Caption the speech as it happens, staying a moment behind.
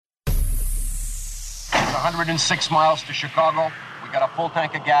106 miles to Chicago. We got a full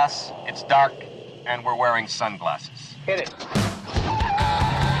tank of gas. It's dark, and we're wearing sunglasses. Hit it.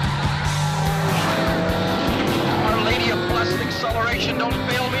 Our Lady of Blessed Acceleration, don't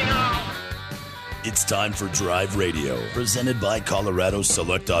fail me now. It's time for Drive Radio, presented by Colorado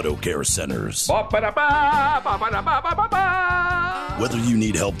Select Auto Care Centers. Whether you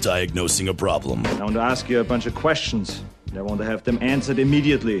need help diagnosing a problem, I want to ask you a bunch of questions. I want to have them answered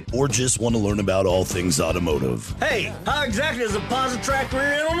immediately. or just want to learn about all things automotive, Hey, how exactly does a Positrack rear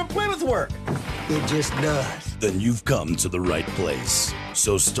end on a Plymouth work? It just does. then you've come to the right place.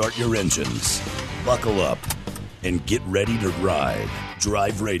 So start your engines, buckle up, and get ready to ride.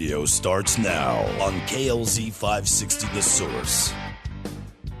 Drive Radio starts now on KLZ 560 The Source.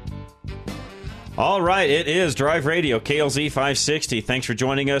 All right, it is Drive Radio, KLZ 560. Thanks for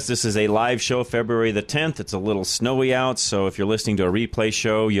joining us. This is a live show, February the 10th. It's a little snowy out, so if you're listening to a replay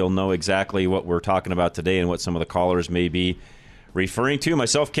show, you'll know exactly what we're talking about today and what some of the callers may be referring to.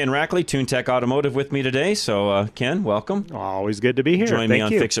 Myself, Ken Rackley, TuneTech Automotive with me today. So, Ken, welcome. Always good to be here. Join me Thank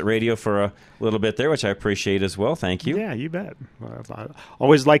on you. Fix It Radio for a little bit there, which I appreciate as well. Thank you. Yeah, you bet. I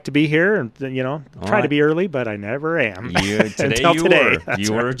always like to be here and, try right. to be early, but I never am. Today Until you today. were.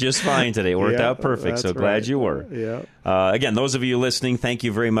 You were just fine today. It worked Yeah, out perfect, so that's glad right. you were. Yeah. Again, those of you listening, thank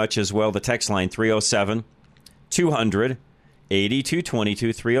you very much as well. The text line, 307-200-8222,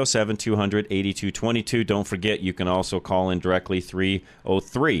 307-200-8222. Don't forget, you can also call in directly,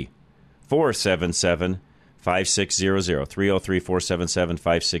 303-477-5600,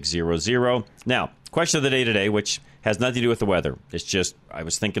 303-477-5600. Now, question of the day today, which has nothing to do with the weather. It's just, I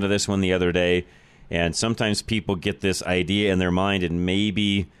was thinking of this one the other day, and sometimes people get this idea in their mind, and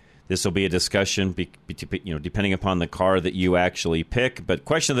maybe this will be a discussion, depending upon the car that you actually pick. But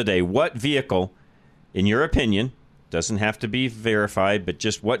question of the day, what vehicle, in your opinion, doesn't have to be verified, but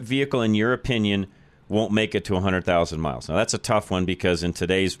just what vehicle, in your opinion, won't make it to 100,000 miles? Now, that's a tough one because in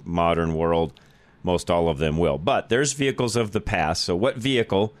today's modern world, most all of them will. But there's vehicles of the past. So what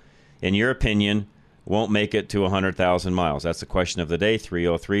vehicle, in your opinion, won't make it to 100,000 miles? That's the question of the day,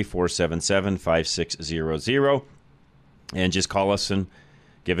 303-477-5600. And just call us and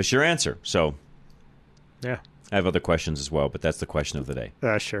give us your answer. So Yeah. I have other questions as well, but that's the question of the day.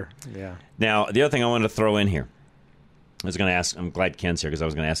 Sure. Yeah. Now, the other thing I wanted to throw in here, I was going to ask, I'm glad Ken's here because I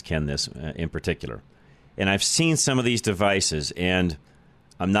was going to ask Ken this in particular. And I've seen some of these devices, and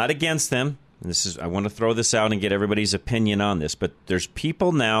I'm not against them. I want to throw this out and get everybody's opinion on this, but there's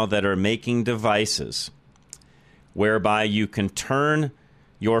people now that are making devices whereby you can turn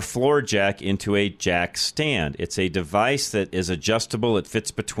your floor jack into a jack stand. It's a device that is adjustable. It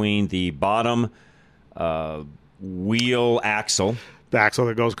fits between the bottom wheel axle The axle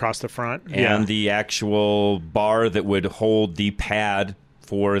that goes across the front. and the actual bar that would hold the pad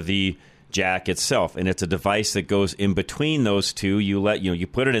for the jack itself. And it's a device that goes in between those two. You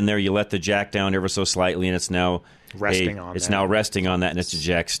put it in there, you let the jack down ever so slightly, and it's now Resting on that. now resting on that, and it's a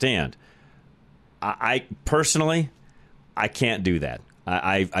jack stand. I personally, I can't do that.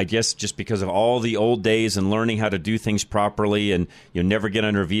 I guess just because of all the old days and learning how to do things properly, and you never get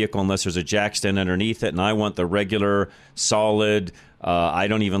under a vehicle unless there's a jack stand underneath it, and I want the regular, solid, I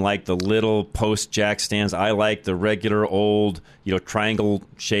don't even like the little post jack stands. I like the regular old,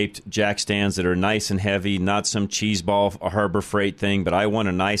 triangle-shaped jack stands that are nice and heavy, not some cheese ball Harbor Freight thing, but I want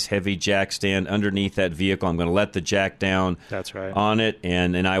a nice, heavy jack stand underneath that vehicle. I'm going to let the jack down That's right. on it,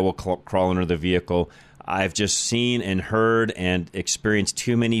 and I will crawl under the vehicle. I've just seen and heard and experienced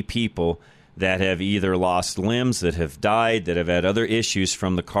too many people that have either lost limbs, that have died, that have had other issues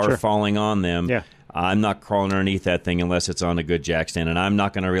from the car Sure. falling on them. Yeah. I'm not crawling underneath that thing unless it's on a good jack stand, and I'm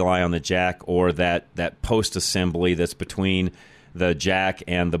not going to rely on the jack or that post assembly that's between the jack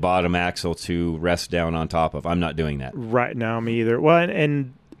and the bottom axle to rest down on top of. I'm not doing that. Right now, me either. Well,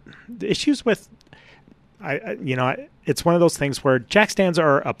 and the issues with, it's one of those things where jack stands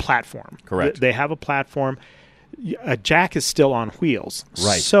are a platform. Correct. They have a platform. A jack is still on wheels.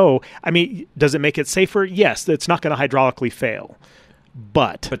 Right. So, does it make it safer? Yes, it's not going to hydraulically fail.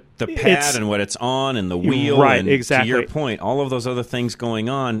 But the pad and what it's on and the wheel, right, and exactly. to your point, all of those other things going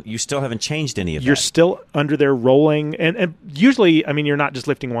on, you still haven't changed any of that. You're still under there rolling. And usually, you're not just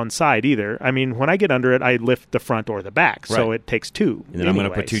lifting one side either. When I get under it, I lift the front or the back. Right. So it takes two. And then I'm going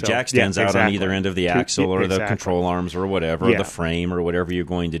to put two jack stands out on either end of the axle or the control arms or whatever, or the frame or whatever you're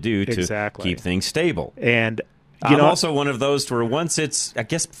going to do to keep things stable. And I'm also one of those where once it's, I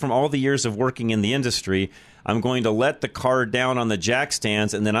guess from all the years of working in the industry, I'm going to let the car down on the jack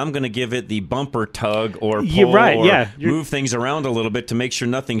stands, and then I'm going to give it the bumper tug or pull move things around a little bit to make sure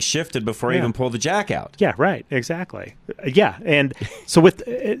nothing's shifted before I even pull the jack out. Yeah, right, exactly. Yeah, and so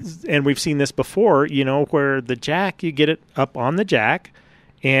and we've seen this before, where the jack, you get it up on the jack,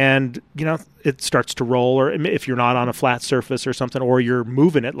 and, it starts to roll, or if you're not on a flat surface or something, or you're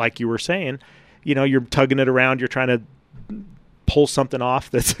moving it like you were saying, you're tugging it around, you're trying to pull something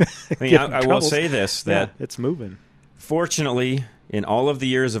off that's I will say this, that it's moving. Fortunately, in all of the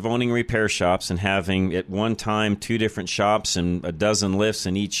years of owning repair shops and having at one time 2 different shops and a dozen lifts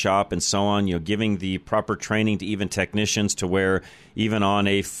in each shop and so on, giving the proper training to even technicians to where even on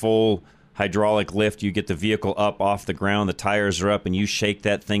a full hydraulic lift, you get the vehicle up off the ground, the tires are up, and you shake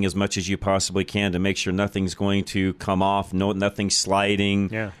that thing as much as you possibly can to make sure nothing's going to come off, nothing's sliding.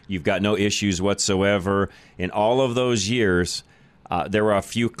 Yeah. You've got no issues whatsoever. In all of those years, there were a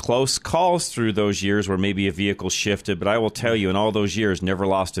few close calls through those years where maybe a vehicle shifted, but I will tell you, in all those years, never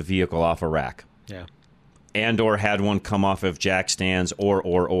lost a vehicle off a rack. Yeah. And or had one come off of jack stands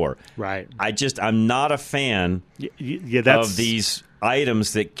or. Right. I'm not a fan of these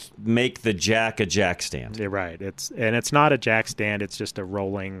items that make the jack a jack stand. Yeah, right. It's not a jack stand, it's just a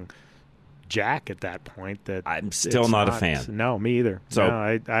rolling jack at that point. That I'm still not a fan. No, me either. So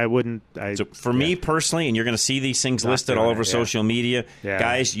no, I wouldn't. So for me personally, and you're going to see these things listed all over social media,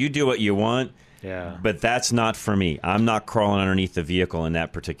 guys, you do what you want. Yeah. But that's not for me. I'm not crawling underneath the vehicle in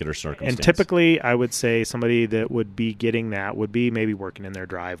that particular circumstance. And typically, I would say somebody that would be getting that would be maybe working in their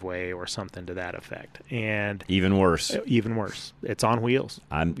driveway or something to that effect. And even worse. It's on wheels.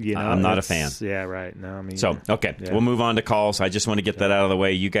 I'm not a fan. Yeah, right. No, I mean. So, okay, we'll move on to calls. I just want to get that out of the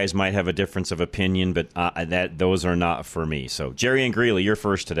way. You guys might have a difference of opinion, but those are not for me. So, Jerry and Greeley, you're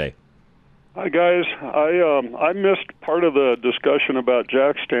first today. Hi, guys. I missed part of the discussion about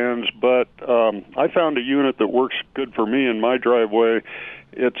jack stands, but I found a unit that works good for me in my driveway.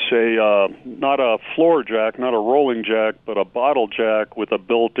 It's not a floor jack, not a rolling jack, but a bottle jack with a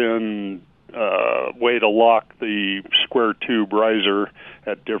built-in way to lock the square tube riser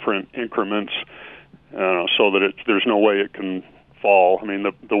at different increments so that there's no way it can fall. I mean,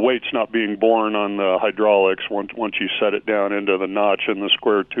 the weight's not being borne on the hydraulics once you set it down into the notch in the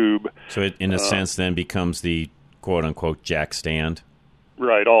square tube. So it, in a sense, then becomes the quote-unquote jack stand?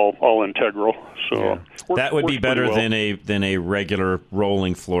 Right, all integral. So that would be better well than a regular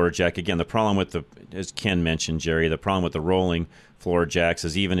rolling floor jack. Again, the problem with as Ken mentioned, Jerry, the problem with the rolling floor jacks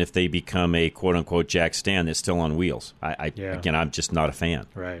is even if they become a quote-unquote jack stand, it's still on wheels. Again, I'm just not a fan.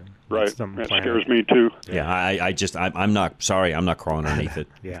 Right. That scares me too. Yeah, I'm not crawling underneath it.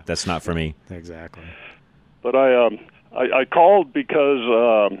 Yeah. That's not for me. Exactly. But I called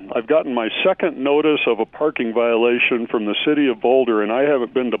because I've gotten my second notice of a parking violation from the city of Boulder, and I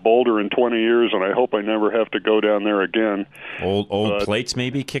haven't been to Boulder in 20 years, and I hope I never have to go down there again. Old plates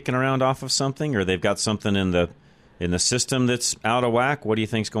maybe kicking around off of something, or they've got something in the system that's out of whack. What do you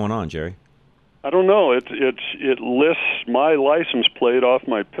think's going on, Jerry? I don't know. It lists my license plate off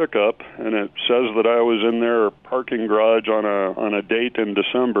my pickup, and it says that I was in their parking garage on a date in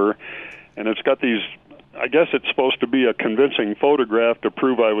December, and it's got these. I guess it's supposed to be a convincing photograph to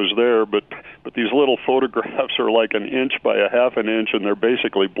prove I was there, but these little photographs are like an inch by a half an inch, and they're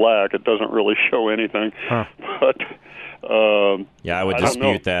basically black. It doesn't really show anything. Huh. But I would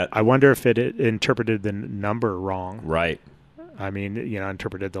dispute that. I wonder if it interpreted the number wrong. Right. I mean,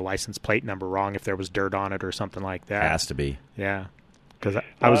 interpreted the license plate number wrong if there was dirt on it or something like that. Has to be. Yeah. Because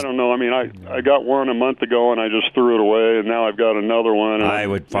I don't know. I mean, I got one a month ago, and I just threw it away, and now I've got another one. I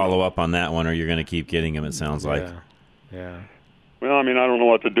would follow up on that one, or you're going to keep getting them, it sounds like. Yeah. Well, I mean, I don't know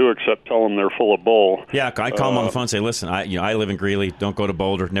what to do except tell them they're full of bull. Yeah, I call them on the phone and say, listen, I live in Greeley. Don't go to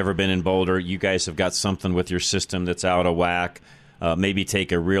Boulder. Never been in Boulder. You guys have got something with your system that's out of whack. Maybe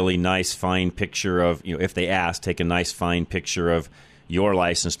take a really nice, fine picture of, if they ask, take a nice, fine picture of your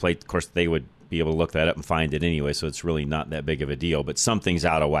license plate. Of course, they would be able to look that up and find it anyway, so it's really not that big of a deal. But something's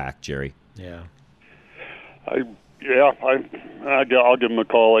out of whack, Jerry. Yeah. I'll give them a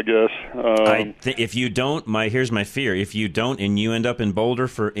call, I guess. If you don't, here's my fear. If you don't and you end up in Boulder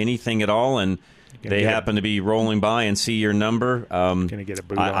for anything at all and they happen to be rolling by and see your number, going to get a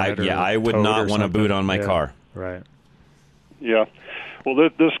boot on it. I would not want a boot on my car. Right. Yeah. Well,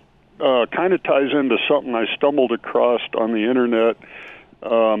 this kind of ties into something I stumbled across on the Internet,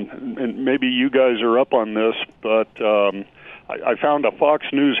 and maybe you guys are up on this, but I found a Fox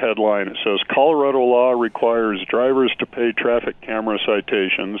News headline. It says, Colorado law requires drivers to pay traffic camera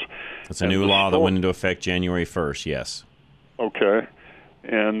citations. It's a new law that went into effect January 1st, yes. Okay.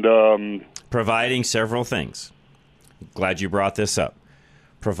 And providing several things. glad you brought this up.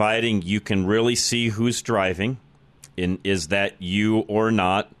 Providing you can really see who's driving, is that you or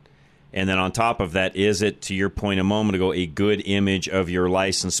not? And then on top of that, is it, to your point a moment ago, a good image of your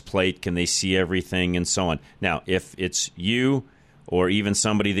license plate? Can they see everything and so on? Now, if it's you or even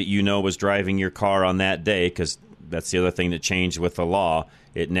somebody that you know was driving your car on that day, because that's the other thing that changed with the law,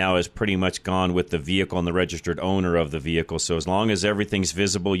 it now is pretty much gone with the vehicle and the registered owner of the vehicle. So as long as everything's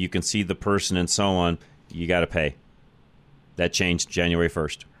visible, you can see the person and so on, you got to pay. That changed January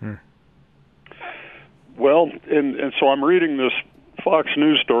 1st. Well, and so I'm reading this Fox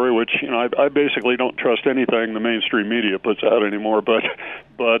News story, which I basically don't trust anything the mainstream media puts out anymore. But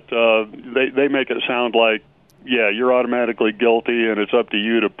they make it sound like, yeah, you're automatically guilty, and it's up to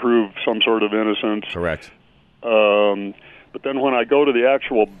you to prove some sort of innocence. Correct. But then when I go to the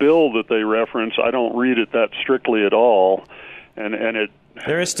actual bill that they reference, I don't read it that strictly at all, and it.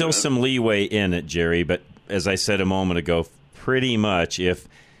 There is still some leeway in it, Jerry. But as I said a moment ago, pretty much if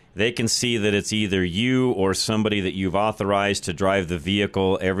they can see that it's either you or somebody that you've authorized to drive the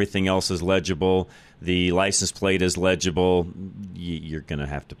vehicle, everything else is legible, the license plate is legible, you're going to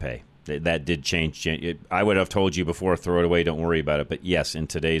have to pay. That did change. I would have told you before, throw it away, don't worry about it. But yes, in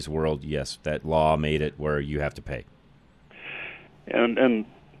today's world, yes, that law made it where you have to pay. And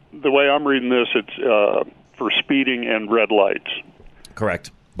the way I'm reading this, it's for speeding and red lights.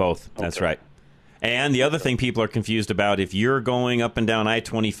 Correct. Both. That's right. And the other thing people are confused about, if you're going up and down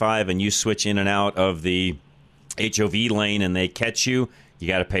I-25 and you switch in and out of the HOV lane and they catch you, you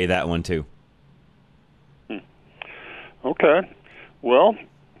got to pay that one too. Okay. Well,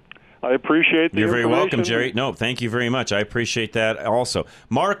 I appreciate the You're very information. welcome, Jerry. No, thank you very much. I appreciate that also.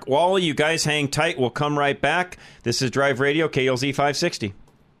 Mark, Wally, you guys hang tight. We'll come right back. This is Drive Radio, KLZ 560.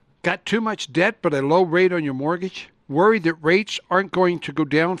 Got too much debt but a low rate on your mortgage? Worried that rates aren't going to go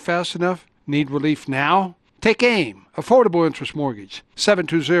down fast enough? Need relief now? Take AIM, Affordable Interest Mortgage,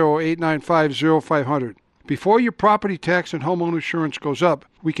 720-895-0500. Before your property tax and homeowner insurance goes up,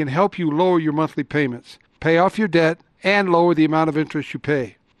 we can help you lower your monthly payments, pay off your debt, and lower the amount of interest you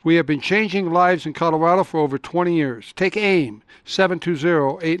pay. We have been changing lives in Colorado for over 20 years. Take AIM,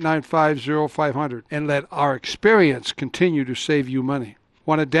 720-895-0500, and let our experience continue to save you money.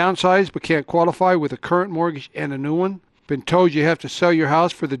 Want to downsize but can't qualify with a current mortgage and a new one? Been told you have to sell your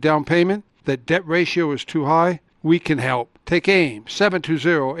house for the down payment? That debt ratio is too high? We can help. Take AIM,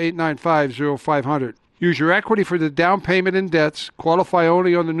 720-895-0500. Use your equity for the down payment and debts, qualify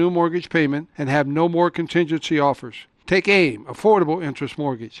only on the new mortgage payment, and have no more contingency offers. Take AIM, Affordable Interest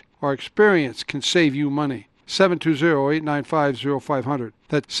Mortgage. Our experience can save you money. 720-895-0500.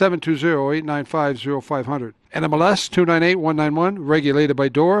 That's 720-895-0500. NMLS 298191, regulated by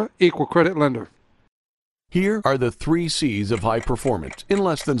DORA, Equal Credit Lender. Here are the 3 C's of high performance in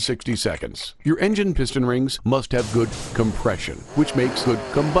less than 60 seconds. Your engine piston rings must have good compression, which makes good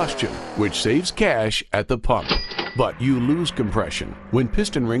combustion, which saves cash at the pump. But you lose compression when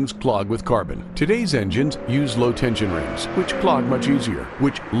piston rings clog with carbon. Today's engines use low tension rings, which clog much easier,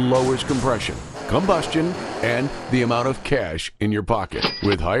 which lowers compression, combustion, and the amount of cash in your pocket,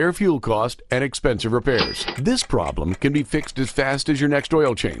 with higher fuel cost and expensive repairs. This problem can be fixed as fast as your next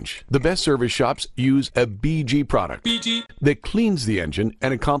oil change. The best service shops use a BG product that cleans the engine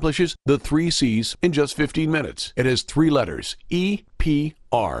and accomplishes the 3 C's in just 15 minutes. It has 3 letters,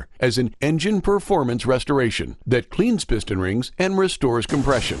 EPR, as in Engine Performance Restoration, that cleans piston rings and restores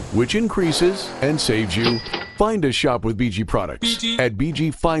compression, which increases and saves you. Find a shop with BG products at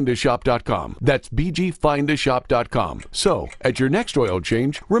bgfindashop.com. That's bgfindashop.com. So, at your next oil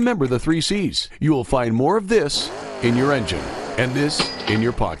change, remember the 3 C's. You will find more of this in your engine and this in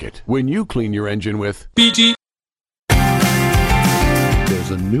your pocket when you clean your engine with BG.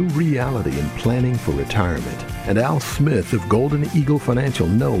 There's a new reality in planning for retirement, and Al Smith of Golden Eagle Financial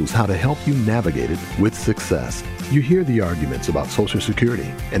knows how to help you navigate it with success. You hear the arguments about Social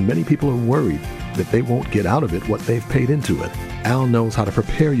Security, and many people are worried that they won't get out of it what they've paid into it. Al knows how to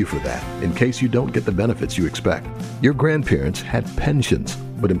prepare you for that in case you don't get the benefits you expect. Your grandparents had pensions,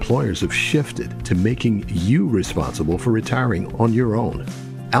 but employers have shifted to making you responsible for retiring on your own.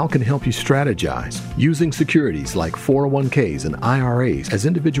 Al can help you strategize using securities like 401ks and IRAs as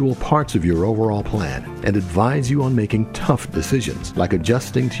individual parts of your overall plan and advise you on making tough decisions like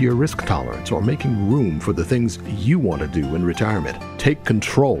adjusting to your risk tolerance or making room for the things you want to do in retirement. Take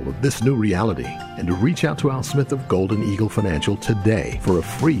control of this new reality and reach out to Al Smith of Golden Eagle Financial today for a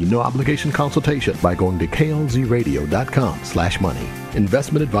free no-obligation consultation by going to klzradio.com/money.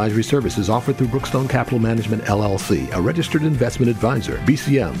 Investment advisory services offered through Brookstone Capital Management, LLC, a registered investment advisor.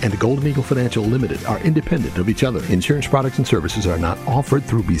 BCM and Golden Eagle Financial Limited are independent of each other. Insurance products and services are not offered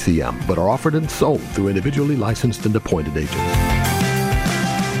through BCM, but are offered and sold through individually licensed and appointed agents.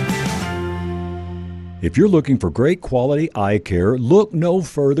 If you're looking for great quality eye care, look no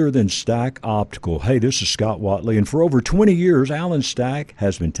further than Stack Optical. Hey, this is Scott Watley, and for over 20 years, Alan Stack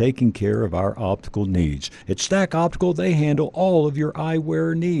has been taking care of our optical needs. At Stack Optical, they handle all of your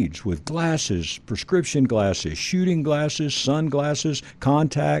eyewear needs with glasses, prescription glasses, shooting glasses, sunglasses,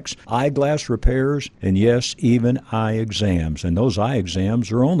 contacts, eyeglass repairs, and yes, even eye exams. And those eye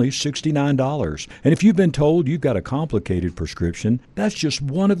exams are only $69. And if you've been told you've got a complicated prescription, that's just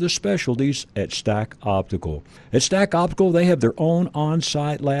one of the specialties at Stack Optical. At Stack Optical, they have their own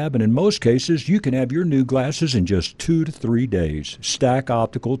on-site lab, and in most cases, you can have your new glasses in just 2 to 3 days. Stack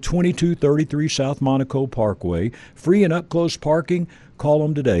Optical, 2233 South Monaco Parkway. Free and up-close parking. Call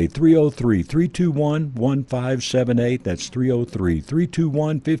them today, 303-321-1578. That's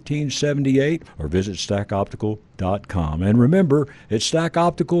 303-321-1578, or visit stackoptical.com. And remember, at Stack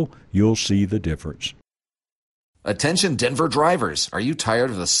Optical, you'll see the difference. Attention Denver drivers, are you tired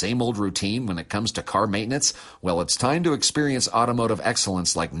of the same old routine when it comes to car maintenance? Well, it's time to experience automotive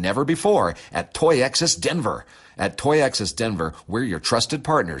excellence like never before at Toy Access Denver. At Toy Access Denver, we're your trusted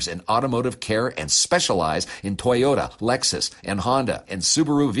partners in automotive care and specialize in Toyota, Lexus, and Honda and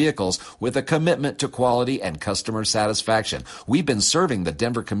Subaru vehicles with a commitment to quality and customer satisfaction. We've been serving the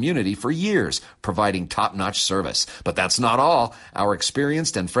Denver community for years, providing top-notch service. But that's not all. Our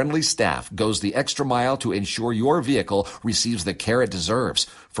experienced and friendly staff goes the extra mile to ensure your vehicle receives the care it deserves.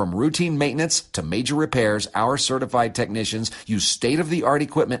 From routine maintenance to major repairs, our certified technicians use state-of-the-art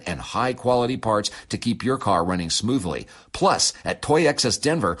equipment and high-quality parts to keep your car running smoothly. Plus, at Toy Access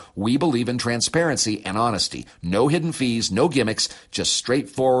Denver, we believe in transparency and honesty. No hidden fees, no gimmicks, just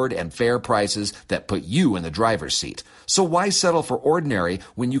straightforward and fair prices that put you in the driver's seat. So why settle for ordinary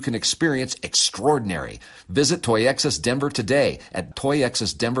when you can experience extraordinary? Visit Toy Access Denver today at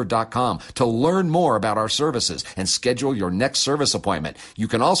toyaccessdenver.com to learn more about our services and schedule your next service appointment. You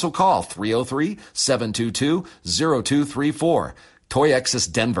can also call 303-722-0234. Toy Access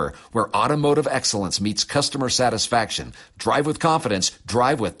Denver, where automotive excellence meets customer satisfaction. Drive with confidence.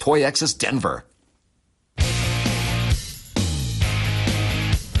 Drive with Toy Access Denver.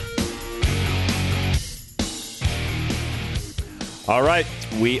 All right,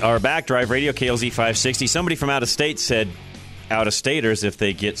 we are back. Drive Radio, KLZ 560. Somebody from out of state said out-of-staters, if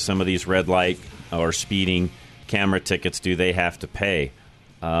they get some of these red light or speeding camera tickets, do they have to pay?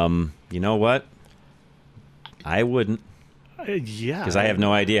 You know what? I wouldn't. Yeah. Because I have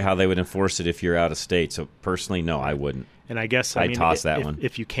no idea how they would enforce it if you're out of state. So personally, no, I wouldn't. And I guess I'd toss that one.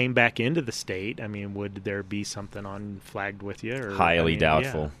 If you came back into the state, I mean, would there be something on flagged with you? Or, highly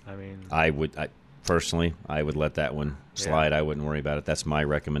doubtful. Yeah, I mean, personally, I would let that one slide. Yeah. I wouldn't worry about it. That's my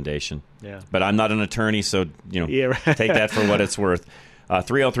recommendation. Yeah. But I'm not an attorney, so take that for what it's worth.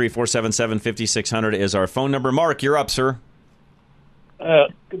 303-477-5600 is our phone number. Mark, you're up, sir.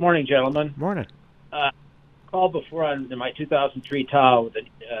 Good morning, gentlemen. Morning. Called before on my 2003 Tahoe that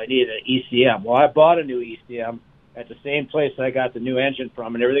I needed an ECM. Well, I bought a new ECM at the same place I got the new engine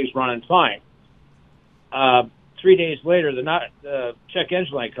from, and everything's running fine. 3 days later, the check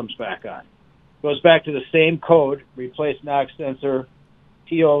engine light comes back on. Goes back to the same code, replace NOx sensor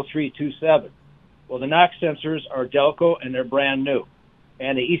TO327. Well, the NOx sensors are Delco, and they're brand new.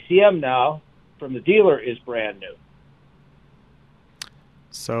 And the ECM now from the dealer is brand new.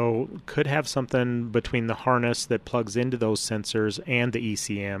 So could have something between the harness that plugs into those sensors and the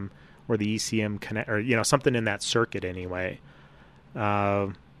ECM, or the ECM connect, or something in that circuit anyway.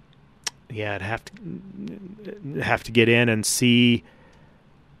 I'd have to get in and see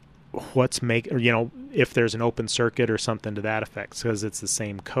what's if there's an open circuit or something to that effect, because it's the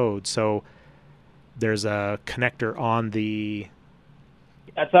same code. So there's a connector on the.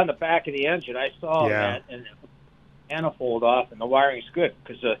 That's on the back of the engine. I saw that, and manifold off, and the wiring's good,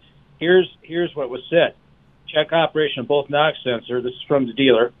 because here's what was said: check operation of both NOx sensor. This is from the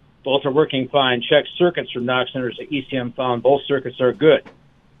dealer. Both are working fine. Check circuits from NOx sensors. The ECM found both circuits are good.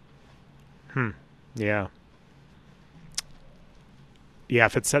 Yeah. Yeah,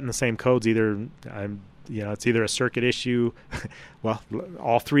 if it's set in the same codes, it's either a circuit issue. Well,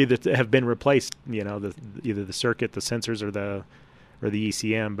 all three that have been replaced, either the circuit, the sensors, or the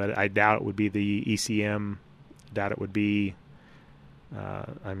ECM. But I doubt it would be the ECM. Doubt it would be.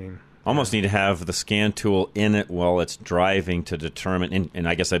 Almost need to have the scan tool in it while it's driving to determine. And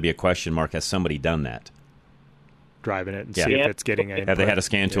I guess that'd be a question mark: has somebody done that? Driving it and see if it's getting a. Have they had a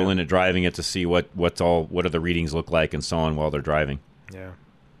scan tool in it, driving it to see what are the readings look like and so on while they're driving? Yeah.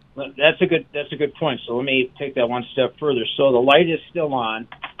 That's a good point. So let me take that one step further. So the light is still on.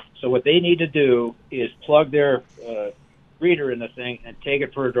 So what they need to do is plug their reader in the thing and take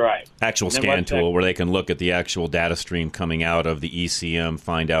it for a drive. Actual scan tool where they can look at the actual data stream coming out of the ECM,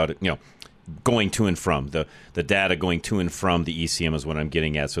 find out, going to and from. The data going to and from the ECM is what I'm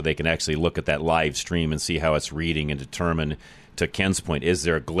getting at, so they can actually look at that live stream and see how it's reading and determine, to Ken's point, is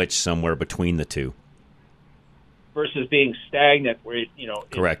there a glitch somewhere between the two? Versus being stagnant where,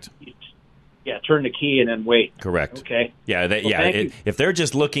 Correct. Turn the key and then wait. Correct. Okay. Yeah, if they're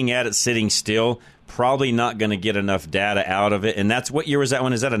just looking at it sitting still, probably not going to get enough data out of it. And that's, what year was that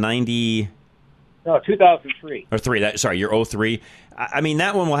one? Is that a 90? No, 2003. Or 3. Your 03. I mean,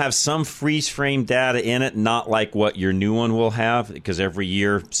 that one will have some freeze frame data in it, not like what your new one will have, because every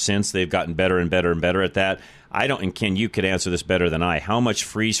year since they've gotten better and better and better at that. And Ken, you could answer this better than I. How much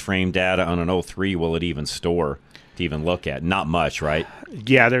freeze frame data on an 03 will it even store to even look at? Not much, right?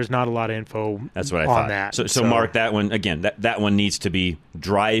 Yeah, there's not a lot of info. That's what I on thought. That. So Mark, that one again. That one needs to be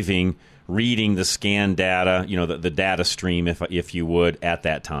driving, reading the scan data. The data stream, if you would, at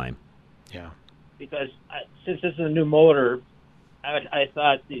that time. Yeah. Because since this is a new motor, I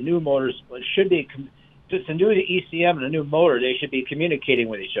thought the new motors should be. Just a new ECM and a new motor, they should be communicating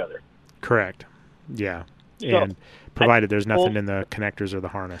with each other. Correct. Yeah. And provided there's nothing in the connectors or the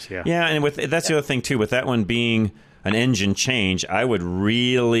harness, yeah. Yeah, and that's the other thing, too. With that one being an engine change, I would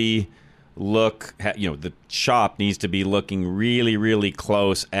really look, the shop needs to be looking really, really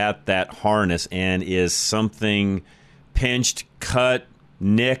close at that harness. And is something pinched, cut,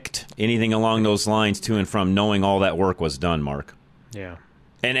 nicked, anything along those lines to and from, knowing all that work was done, Mark? Yeah.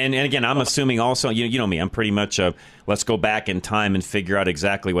 And again, I'm assuming also, you know me, I'm pretty much let's go back in time and figure out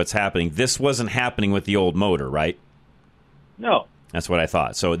exactly what's happening. This wasn't happening with the old motor, right? No. That's what I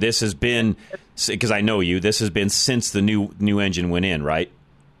thought. So this has been, because I know you, this has been since the new engine went in, right?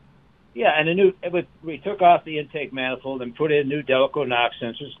 Yeah, and we took off the intake manifold and put in new Delco knock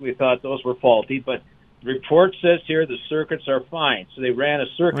sensors. We thought those were faulty, but the report says here the circuits are fine. So they ran a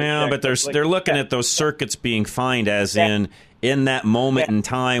circuit check. But they're looking at those circuits being fine as in that moment in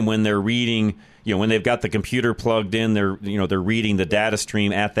time when they're reading, when they've got the computer plugged in, they're reading the data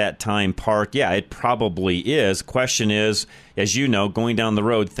stream at that time parked. Yeah, it probably is. Question is, as you know, going down the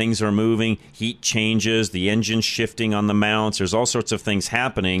road, things are moving, heat changes, the engine's shifting on the mounts. There's all sorts of things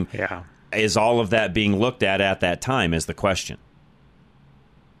happening. Yeah. Is all of that being looked at that time is the question.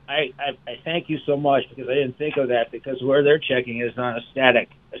 I thank you so much, because I didn't think of that, because where they're checking is on a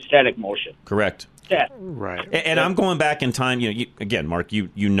static motion. Correct. Yeah. Right. And I'm going back in time. Again, Mark, you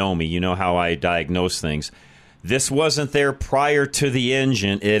know me. You know how I diagnose things. This wasn't there prior to the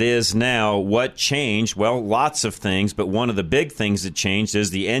engine. It is now. What changed? Well, lots of things, but one of the big things that changed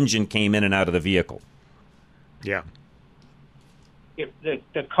is the engine came in and out of the vehicle. Yeah.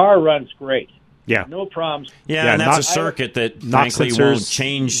 The car runs great. Yeah. No problems. Yeah, and that's a circuit that frankly won't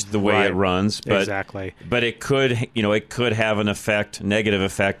change the way it runs. But, exactly. But it could, have an negative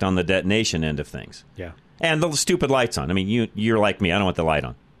effect on the detonation end of things. Yeah. And the stupid lights on. I mean, you're like me. I don't want the light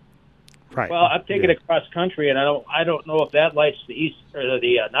on. Right. Well, I'm taking it cross country, and I don't know if that light's the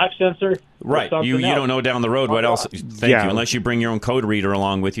knock sensor. Right. You don't know down the road what else. Thank you. Unless you bring your own code reader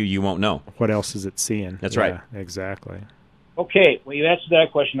along with you, you won't know. What else is it seeing? That's right. Exactly. Okay, well, you answered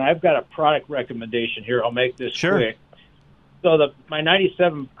that question. I've got a product recommendation here. I'll make this quick. So my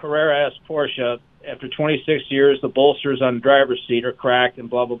 97 Carrera S Porsche, after 26 years, the bolsters on the driver's seat are cracked and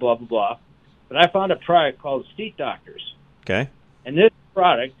blah, blah, blah, blah, blah. But I found a product called Seat Doctors. Okay. And this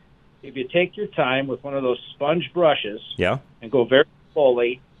product, if you take your time with one of those sponge brushes and go very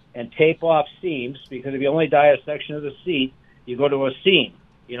slowly and tape off seams, because if you only dye a section of the seat, you go to a seam,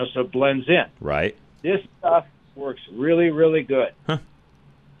 so it blends in. Right. This stuff works really, really good. Huh.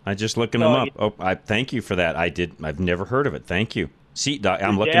 I just looking them up. I thank you for that. I've never heard of it. Thank you. Seat doc.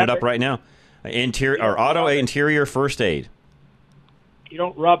 I'm looking it up right now. Interior or auto interior first aid. You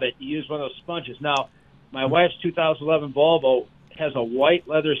don't rub it. You use one of those sponges. Now, my wife's 2011 Volvo has a white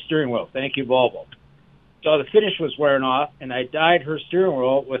leather steering wheel. Thank you, Volvo. So the finish was wearing off, and I dyed her steering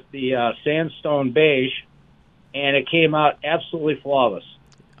wheel with the sandstone beige, and it came out absolutely flawless.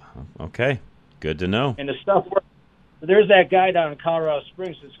 Okay. Good to know. And the stuff works. There's that guy down in Colorado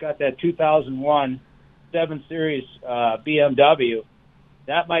Springs that's got that 2001 7 Series BMW.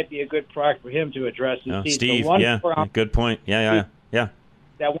 That might be a good product for him to address his seat. Steve, good point. Yeah.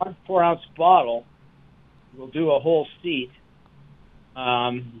 That 1 4-ounce bottle will do a whole seat,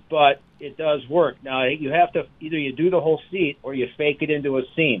 but it does work. Now, you have to either you do the whole seat or you fake it into a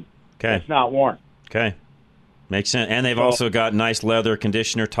seam. Okay. It's not worn. Okay. Makes sense. And they've also got nice leather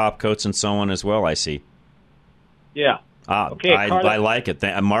conditioner, top coats, and so on as well, I see. Yeah. Okay, I like it,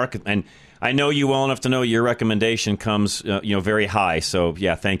 Mark, and I know you well enough to know your recommendation comes, very high. So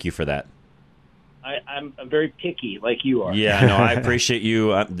yeah, thank you for that. I'm very picky, like you are. Yeah, no, I appreciate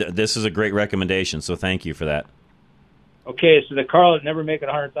you. This is a great recommendation, so thank you for that. Okay, so the car that never make it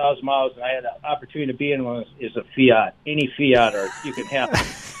 100,000 miles, and I had the opportunity to be in one, is a Fiat. Any Fiat, or you can have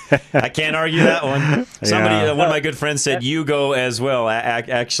it. I can't argue that one. Somebody, one of my good friends said Yugo as well.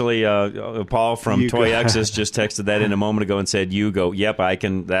 Actually, Paul from Toy X's just texted that in a moment ago and said Yugo. Yep, I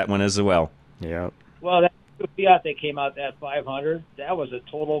can that one as well. Yep. Well, that Fiat that came out, that 500, that was a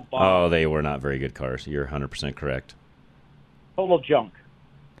total bomb. Oh, they were not very good cars. You're 100% correct. Total junk.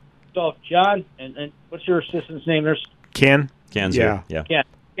 So, John, and what's your assistant's name? There's Ken. Ken's here. Yeah.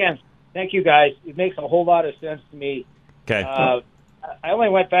 Ken. Thank you, guys. It makes a whole lot of sense to me. Okay. I only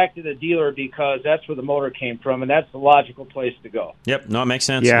went back to the dealer because that's where the motor came from, and that's the logical place to go. Yep. No, it makes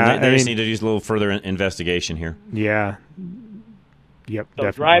sense. Yeah, They just need to do a little further investigation here. Yeah. Yep. So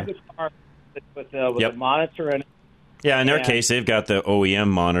definitely. drive the car with the monitor and. Yeah, in their case, they've got the OEM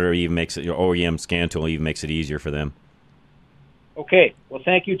monitor. Even makes it your OEM scan tool. Even makes it easier for them. Okay. Well,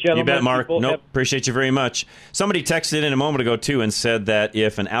 thank you, gentlemen. You bet, Mark. Appreciate you very much. Somebody texted in a moment ago, too, and said that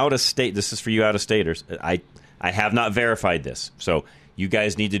if an out-of-state, this is for you out-of-staters, I have not verified this. So you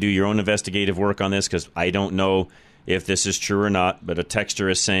guys need to do your own investigative work on this because I don't know if this is true or not. But a texter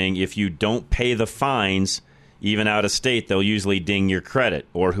is saying if you don't pay the fines, even out of state, they'll usually ding your credit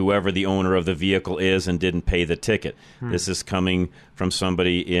or whoever the owner of the vehicle is and didn't pay the ticket. This is coming from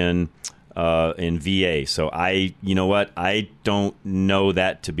somebody in VA. So you know what? I don't know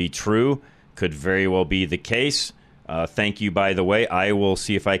that to be true. Could very well be the case. Thank you, by the way. I will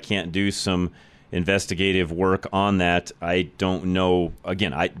see if I can't do some investigative work on that. I don't know.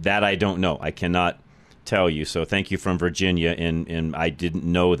 Again, I don't know. I cannot tell you. So thank you from Virginia, and I didn't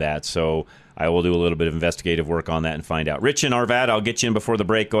know that. So I will do a little bit of investigative work on that and find out. Rich in Arvad, I'll get you in before the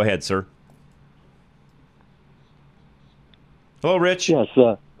break. Go ahead, sir. Hello, Rich.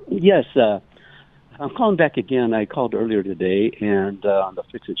 Yes. I'm calling back again. I called earlier today and on the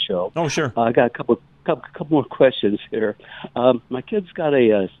Fix It show. Oh, sure. I got a couple more questions here. My kid's got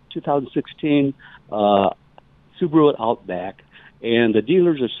a 2016 Subaru Outback, and the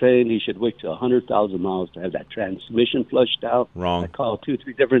dealers are saying he should wait to 100,000 miles to have that transmission flushed out. Wrong. I called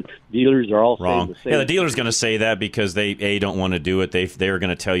 2-3 different dealers. They're all Wrong. saying the same. Yeah, the dealer's going to say that because they don't want to do it. They're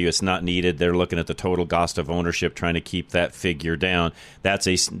going to tell you it's not needed. They're looking at the total cost of ownership, trying to keep that figure down.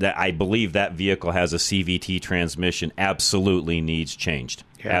 I believe that vehicle has a CVT transmission. Absolutely needs changed.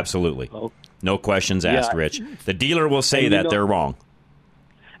 Yeah. Absolutely. Oh. No questions asked, Rich. The dealer will say that they're wrong.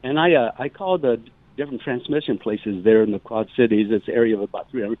 And I called the different transmission places there in the Quad Cities, this area of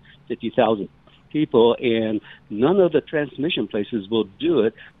about 350,000 people, and none of the transmission places will do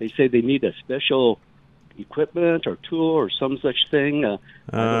it. They say they need a special equipment or tool or some such thing.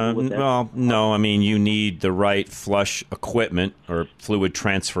 Well, no. I mean, you need the right flush equipment or fluid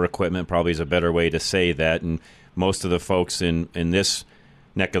transfer equipment probably is a better way to say that. And most of the folks in this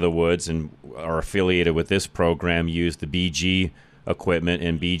neck of the woods and are affiliated with this program use the BG equipment,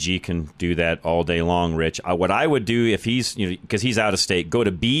 and BG can do that all day long, Rich. What I would do if he's, because he's out of state, go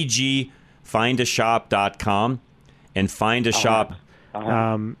to bgfindashop.com and find a shop.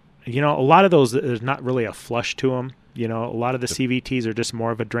 A lot of those, there's not really a flush to them. A lot of the CVTs are just more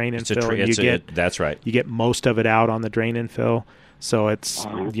of a drain and fill. That's right. You get most of it out on the drain and fill. So it's,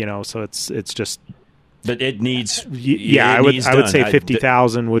 it's just. But it needs. I would say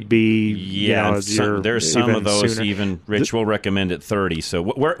 50,000 would be. Yeah, there's some of those sooner. Even Rich will recommend at 30. So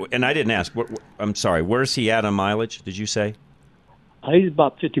where? And I didn't ask. I'm sorry. Where's he at on mileage? Did you say? He's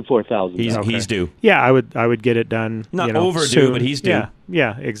about 54,000. He's due. Yeah, I would get it done. Not overdue, soon. But he's due.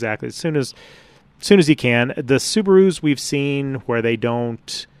 Yeah, exactly. As soon as he can. The Subarus we've seen where they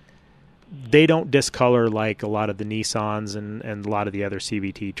don't discolor like a lot of the Nissans and a lot of the other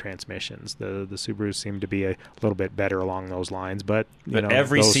CVT transmissions. The Subarus seem to be a little bit better along those lines. But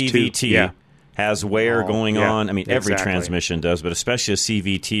every CVT has wear going on. I mean, every transmission does, but especially a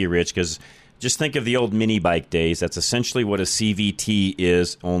CVT, Rich, because just think of the old mini bike days. That's essentially what a CVT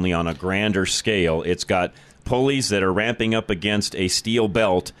is, only on a grander scale. It's got pulleys that are ramping up against a steel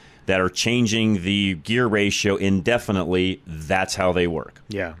belt that are changing the gear ratio indefinitely. That's how they work.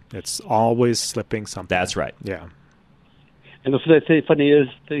 Yeah, it's always slipping something. That's right. Yeah. And the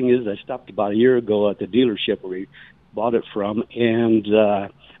funniest thing is I stopped about a year ago at the dealership where we bought it from, and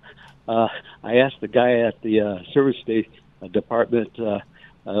I asked the guy at the service department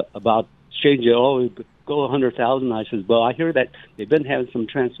about changing it. Oh, go 100,000. I says, well, I hear that they've been having some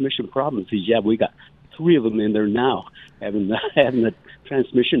transmission problems. He says, yeah, we got 3 of them in there now having the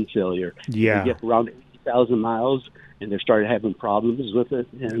transmission failure. Yeah. You get around 2,000 miles, and they started having problems with it.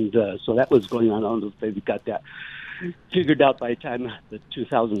 And so that was going on. I don't know if they've got that figured out by the time the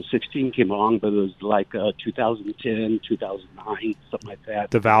 2016 came along, but it was like 2010, 2009, something like that.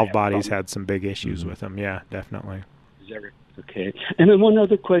 The valve bodies had some big issues with them. Yeah, definitely. Okay. And then one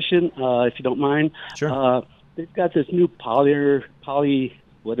other question, if you don't mind. Sure. They've got this new poly,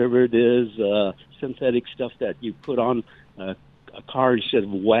 whatever it is, synthetic stuff that you put on a car instead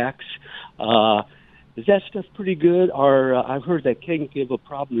of wax. Is that stuff pretty good? Or I've heard that can give a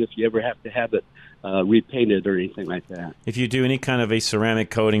problem if you ever have to have it repainted or anything like that. If you do any kind of a ceramic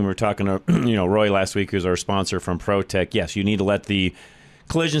coating, we were talking to Roy last week, who's our sponsor from ProTech. Yes, you need to let the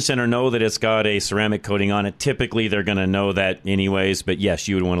collision center know that it's got a ceramic coating on it. Typically, they're going to know that anyways, but yes,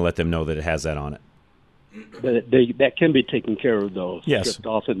 you would want to let them know that it has that on it. But that can be taken care of, though. Yes.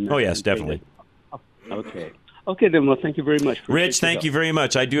 Off and, yes, definitely. Okay. Okay, then. Well, thank you very much. Rich, thank you very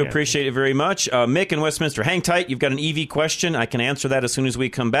much. I do appreciate it very much. Mick in Westminster, hang tight. You've got an EV question. I can answer that as soon as we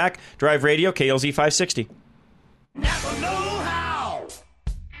come back. Drive Radio, KLZ 560.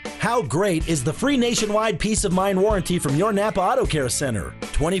 How great is the free nationwide peace of mind warranty from your Napa Auto Care Center?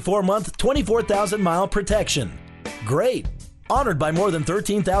 24-month, 24,000-mile protection. Great. Honored by more than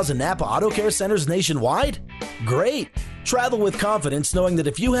 13,000 Napa Auto Care Centers nationwide? Great. Travel with confidence knowing that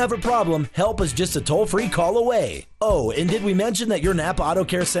if you have a problem, help is just a toll-free call away. Oh, and did we mention that your Napa Auto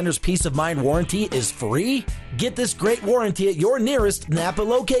Care Center's peace of mind warranty is free? Get this great warranty at your nearest Napa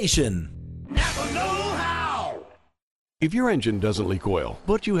location. Napa know-how! If your engine doesn't leak oil,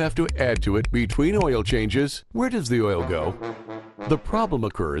 but you have to add to it between oil changes, where does the oil go? The problem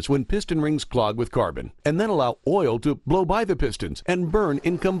occurs when piston rings clog with carbon and then allow oil to blow by the pistons and burn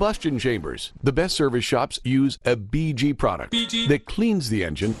in combustion chambers. The best service shops use a BG product that cleans the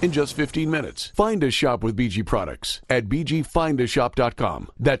engine in just 15 minutes. Find a shop with BG products at bgfindashop.com.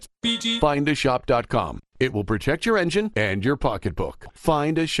 That's bgfindashop.com. It will protect your engine and your pocketbook.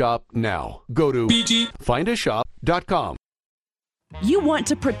 Find a shop now. Go to bgfindashop.com. You want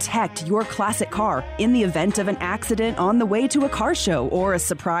to protect your classic car in the event of an accident on the way to a car show or a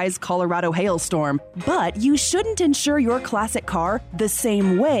surprise Colorado hailstorm, but you shouldn't insure your classic car the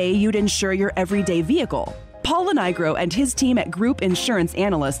same way you'd insure your everyday vehicle. Paul Lenigro and his team at Group Insurance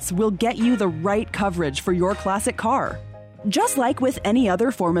Analysts will get you the right coverage for your classic car. Just like with any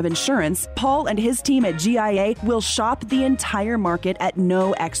other form of insurance, Paul and his team at GIA will shop the entire market at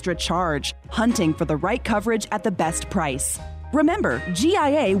no extra charge, hunting for the right coverage at the best price. Remember,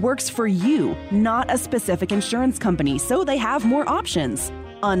 GIA works for you, not a specific insurance company, so they have more options.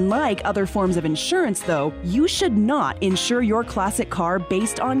 Unlike other forms of insurance, though, you should not insure your classic car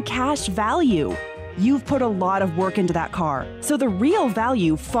based on cash value. You've put a lot of work into that car, so the real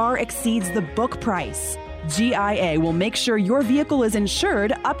value far exceeds the book price. GIA will make sure your vehicle is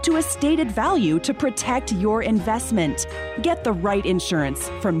insured up to a stated value to protect your investment. Get the right insurance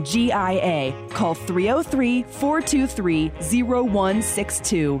from GIA. Call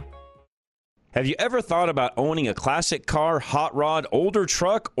 303-423-0162. Have you ever thought about owning a classic car, hot rod, older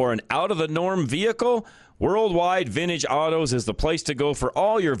truck, or an out-of-the-norm vehicle? Worldwide Vintage Autos is the place to go for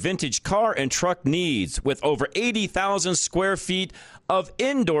all your vintage car and truck needs. With over 80,000 square feet of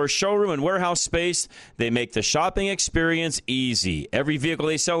indoor showroom and warehouse space, they make the shopping experience easy. Every vehicle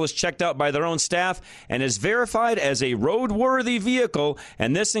they sell is checked out by their own staff and is verified as a roadworthy vehicle,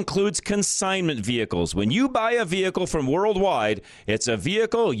 and this includes consignment vehicles. When you buy a vehicle from Worldwide, it's a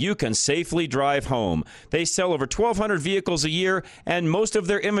vehicle you can safely drive home. They sell over 1,200 vehicles a year, and most of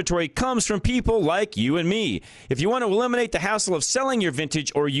their inventory comes from people like you and me. If you want to eliminate the hassle of selling your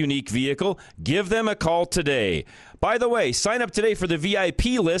vintage or unique vehicle, give them a call today. By the way, sign up today for the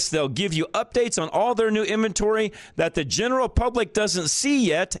VIP list. They'll give you updates on all their new inventory that the general public doesn't see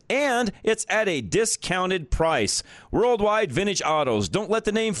yet, and it's at a discounted price. Worldwide Vintage Autos. Don't let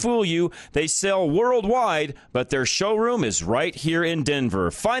the name fool you. They sell worldwide, but their showroom is right here in Denver.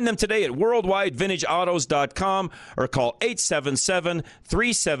 Find them today at worldwidevintageautos.com or call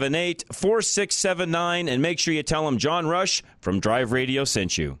 877-378-4679 and make sure you tell them John Rush from Drive Radio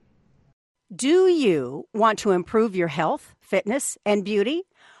sent you. Do you want to improve your health, fitness, and beauty?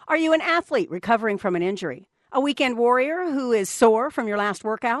 Are you an athlete recovering from an injury? A weekend warrior who is sore from your last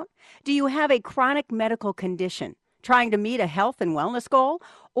workout? Do you have a chronic medical condition trying to meet a health and wellness goal?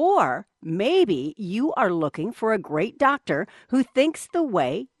 Or maybe you are looking for a great doctor who thinks the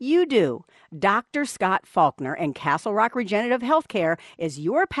way you do. Dr. Scott Faulkner and Castle Rock Regenerative Healthcare is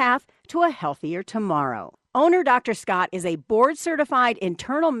your path to a healthier tomorrow. Owner Dr. Scott is a board-certified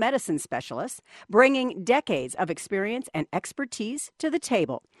internal medicine specialist, bringing decades of experience and expertise to the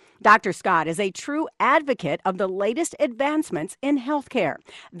table. Dr. Scott is a true advocate of the latest advancements in healthcare.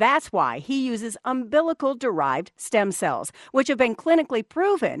 That's why he uses umbilical-derived stem cells, which have been clinically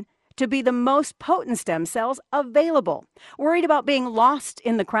proven to be the most potent stem cells available. Worried about being lost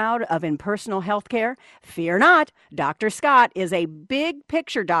in the crowd of impersonal healthcare? Fear not. Dr. Scott is a big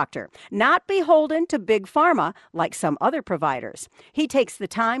picture doctor, not beholden to big pharma like some other providers. He takes the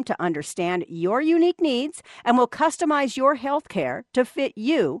time to understand your unique needs and will customize your healthcare to fit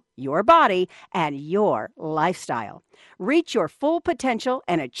you, your body, and your lifestyle. Reach your full potential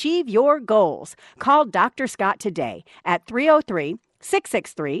and achieve your goals. Call Dr. Scott today at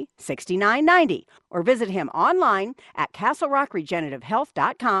 303-663-6990 or visit him online at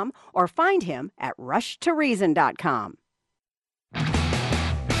CastleRockRegenerativeHealth.com or find him at RushToReason.com.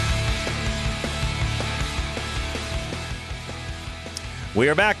 We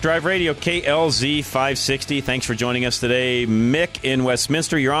are back. Drive Radio, KLZ 560. Thanks for joining us today. Mick in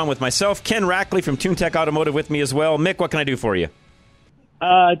Westminster. You're on with myself, Ken Rackley from TuneTech Automotive with me as well. Mick, what can I do for you?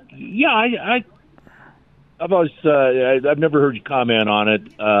 I've always I've never heard you comment on it.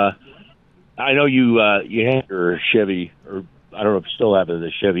 I know you had your Chevy, or I don't know if you still have it, the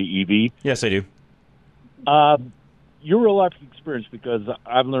Chevy EV. Yes, I do. Your real life experience, because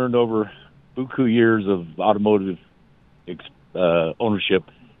I've learned over buku years of automotive ownership,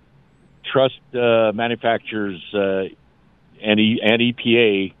 trust manufacturers and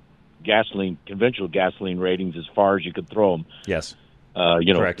EPA gasoline, conventional gasoline ratings as far as you could throw them. Yes,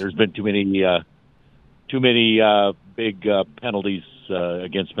 correct. There's been too many big penalties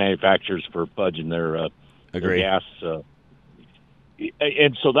against manufacturers for fudging their gas.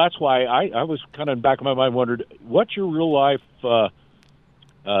 And so that's why I was kind of in the back of my mind wondered, what's your real life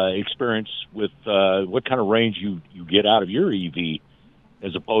experience with what kind of range you get out of your EV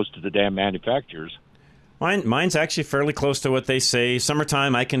as opposed to the damn manufacturers? Mine's actually fairly close to what they say.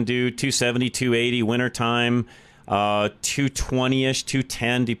 Summertime, I can do 270, 280. Wintertime, 220-ish,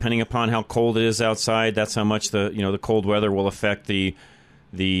 210, depending upon how cold it is outside. That's how much the cold weather will affect the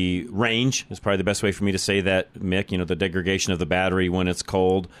range. Is probably the best way for me to say that, Mick. The degradation of the battery when it's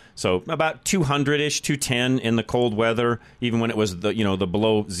cold. So about 200-ish, 210 in the cold weather, even when it was the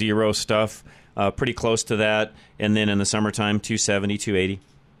below zero stuff. Pretty close to that. And then in the summertime, 270, 280.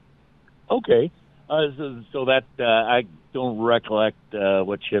 Okay. So that I don't recollect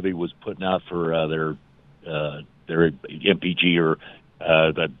what Chevy was putting out for their MPG or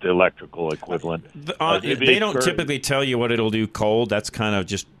the electrical equivalent. They don't typically tell you what it'll do cold. That's kind of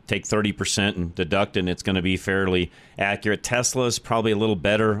just take 30% and deduct it, and it's going to be fairly accurate. Tesla's probably a little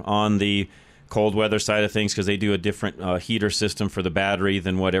better on the cold weather side of things because they do a different heater system for the battery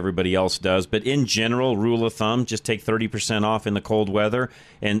than what everybody else does. But in general, rule of thumb, just take 30% off in the cold weather,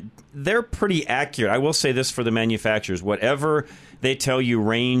 and they're pretty accurate. I will say this for the manufacturers. Whatever they tell you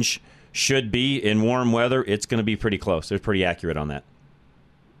range should be in warm weather, it's going to be pretty close. They're pretty accurate on that.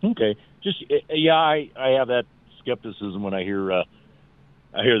 Okay. I have that skepticism when I hear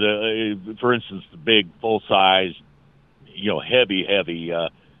for instance, the big full size, heavy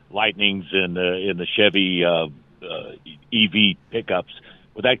Lightnings in the Chevy EV pickups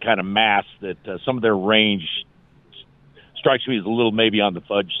with that kind of mass that some of their range strikes me as a little maybe on the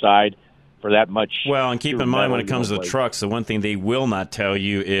fudge side for that much. Well, and keep in mind when it comes to the trucks, the one thing they will not tell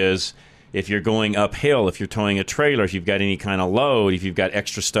you is if you're going uphill, if you're towing a trailer, if you've got any kind of load, if you've got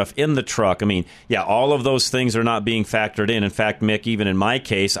extra stuff in the truck. I mean, yeah, all of those things are not being factored in. In fact, Mick, even in my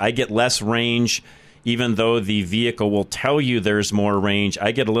case, I get less range. Even though the vehicle will tell you there's more range,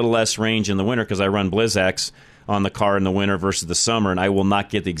 I get a little less range in the winter because I run BlizzX on the car in the winter versus the summer, and I will not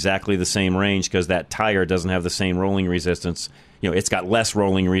get exactly the same range because that tire doesn't have the same rolling resistance. It's got less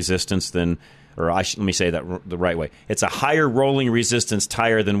rolling resistance than, let me say that the right way. It's a higher rolling resistance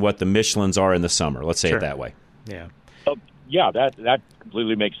tire than what the Michelins are in the summer. Let's say it that way. Yeah. That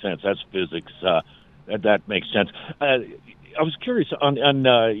completely makes sense. That's physics. That makes sense. I was curious on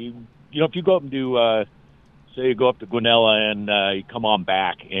if you go up and do, say you go up to Guanella and you come on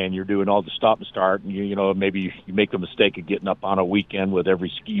back and you're doing all the stop and start, and maybe you make the mistake of getting up on a weekend with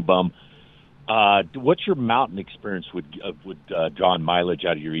every ski bum. What's your mountain experience with drawing mileage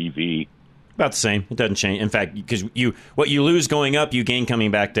out of your EV? About the same. It doesn't change. In fact, because what you lose going up, you gain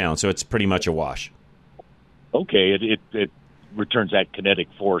coming back down, so it's pretty much a wash. Okay, it returns that kinetic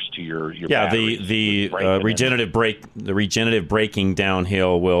force to your batteries. the regenerative braking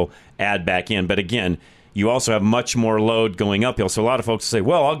downhill will add back in, but again, you also have much more load going uphill. So a lot of folks say,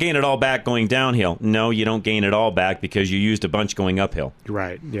 well, I'll gain it all back going downhill. No, you don't gain it all back because you used a bunch going uphill.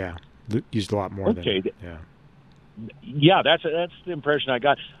 Right, yeah. used a lot more. Okay. Yeah. Yeah, that's the impression I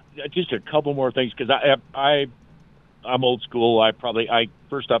got. Just a couple more things, because I'm old school.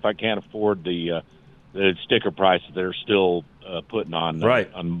 First off, I can't afford the sticker prices that are still putting on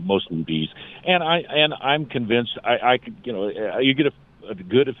on most EVs, and I'm convinced I could, you get a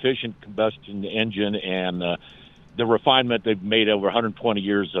good efficient combustion engine, and the refinement they've made over 120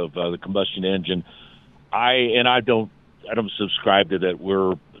 years of the combustion engine. I don't subscribe to that.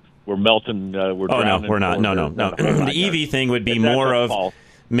 We're melting. We're drowning. No, we're not. No. The EV thing would be more of false.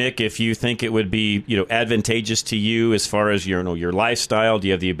 Mick, if you think it would be advantageous to you as far as your lifestyle. Do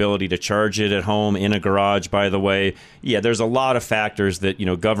you have the ability to charge it at home in a garage? By the way, there's a lot of factors that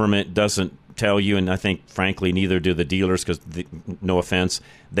government doesn't tell you, and I think frankly neither do the dealers, because no offense,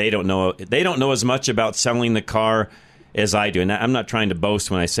 they don't know as much about selling the car as I do. And I'm not trying to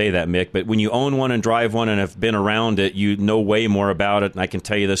boast when I say that, Mick, but when you own one and drive one and have been around it, you know way more about it, and I can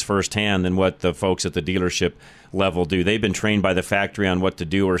tell you this firsthand, than what the folks at the dealership level do. They've been trained by the factory on what to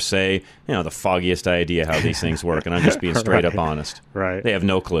do or say. The foggiest idea how these things work, and I'm just being straight up honest. Right. They have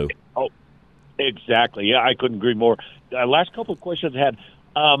no clue. Oh, exactly. Yeah, I couldn't agree more. Last couple of questions I had.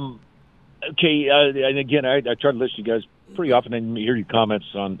 Okay, and again, I try to listen to you guys pretty often and hear your comments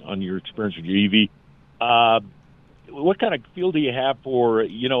on your experience with your EV. What kind of feel do you have for,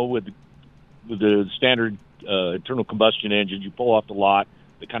 with the standard internal combustion engine, you pull off the lot,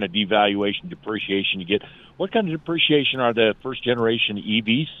 the kind of devaluation, depreciation you get? What kind of depreciation are the first-generation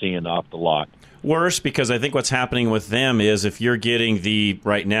EVs seeing off the lot? Worse, because I think what's happening with them is if you're getting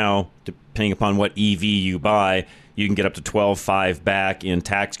right now, depending upon what EV you buy, you can get up to $12,500 back in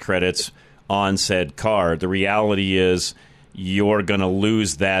tax credits on said car. The reality is you're going to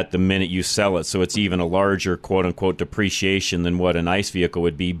lose that the minute you sell it. So it's even a larger, quote-unquote, depreciation than what an ICE vehicle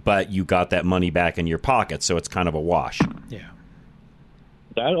would be, but you got that money back in your pocket, so it's kind of a wash. Yeah.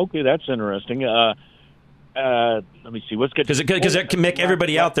 Okay, that's interesting. Let me see. What's good? Because that can make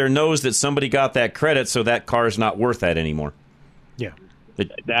everybody out there knows that somebody got that credit, so that car is not worth that anymore. Yeah.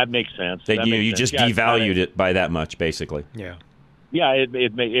 That makes sense. You just devalued it by that much, basically. Yeah. Yeah,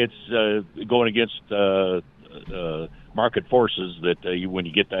 it's going against market forces that when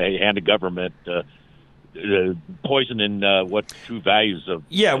you get the hand of government poisoning what true values of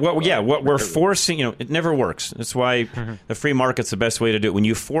what we're forcing, it never works. That's why the free market's the best way to do it. When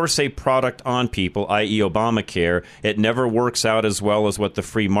you force a product on people, i.e. Obamacare, it never works out as well as what the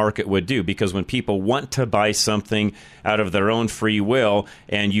free market would do, because when people want to buy something out of their own free will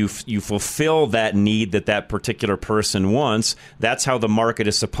and you fulfill that need that particular person wants, that's how the market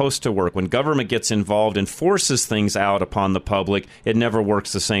is supposed to work. When government gets involved and forces things out upon the public, it never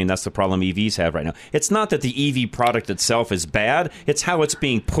works the same. That's the problem EVs have right now. It's not that the EV product itself is bad, it's how it's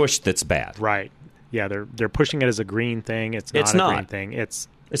being pushed that's bad. Right. Yeah, they're pushing it as a green thing. It's not a green thing. It's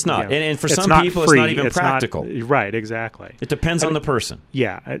not. And for some people, it's not even practical. Right, exactly. It depends on the person.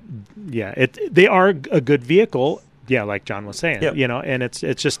 Yeah. They are a good vehicle. Yeah, like John was saying, and it's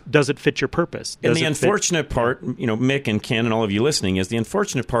just, does it fit your purpose? And the unfortunate part, Mick and Ken and all of you listening, is the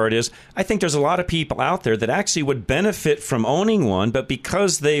unfortunate part is I think there's a lot of people out there that actually would benefit from owning one, but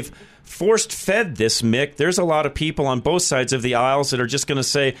because they've forced-fed this, Mick, there's a lot of people on both sides of the aisles that are just going to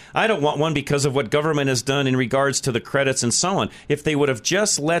say, I don't want one because of what government has done in regards to the credits and so on. If they would have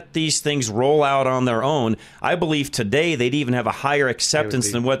just let these things roll out on their own, I believe today they'd even have a higher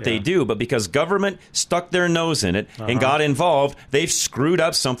acceptance than what they do. But because government stuck their nose in it and got involved, they've screwed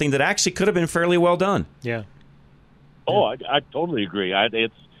up something that actually could have been fairly well done. Yeah. Oh, I totally agree.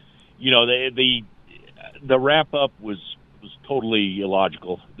 It's the wrap up was totally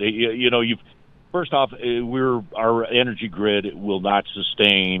illogical. First off, our energy grid will not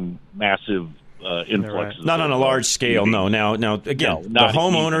sustain massive influxes. Not on a large scale. No. Now again, the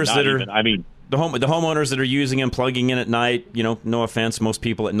homeowners the homeowners that are using and plugging in at night, no offense, most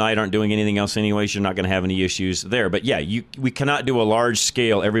people at night aren't doing anything else anyways. You're not going to have any issues there. But yeah, we cannot do a large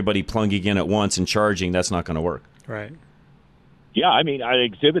scale, everybody plugging in at once and charging. That's not going to work. Right. Yeah,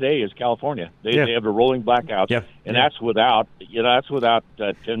 Exhibit A is California. They have the rolling blackouts, and that's without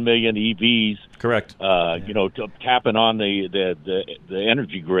 10 million EVs. Correct. Tapping on the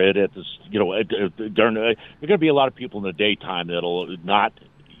energy grid at this. There are going to be a lot of people in the daytime that'll not.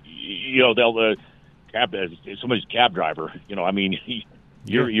 They'll somebody's cab driver.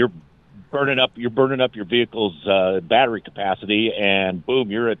 You're burning up your vehicle's battery capacity, and boom,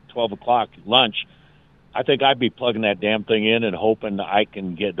 you're at 12 o'clock lunch. I think I'd be plugging that damn thing in and hoping I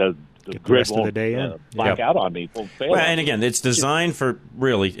can get the grid won't black out on me. And again, it's designed for,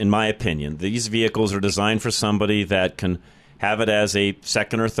 really, in my opinion, these vehicles are designed for somebody that can have it as a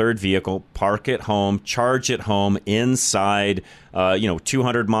second or third vehicle, park it home, charge it home inside.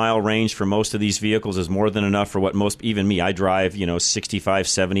 200-mile range for most of these vehicles is more than enough for what most, even me, I drive, 65,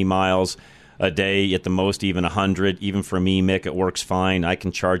 70 miles a day, at the most even 100. Even for me, Mick, it works fine. I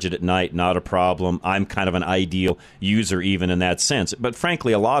can charge it at night, not a problem. I'm kind of an ideal user even in that sense. But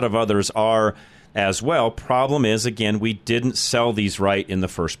frankly, a lot of others are as well. Problem is, again, we didn't sell these right in the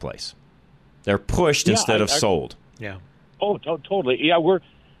first place. They're pushed instead of sold. Yeah. Oh, totally. Yeah,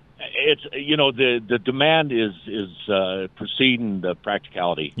 it's the demand is preceding the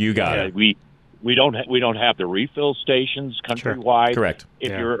practicality. You got it. We don't have the refill stations countrywide. Sure. Correct. If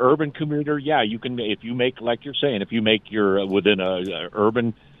you're an urban commuter, you can. If you make, like you're saying, if you make your within a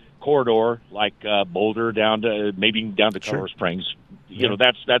urban corridor like Boulder down to Colorado Springs,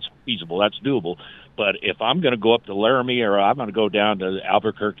 that's feasible. That's doable. But if I'm going to go up to Laramie or I'm going to go down to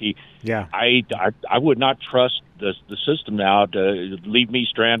Albuquerque, I would not trust the system now to leave me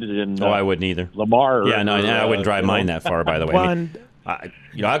stranded in. I wouldn't either. Lamar. I wouldn't drive mine that far. By the way,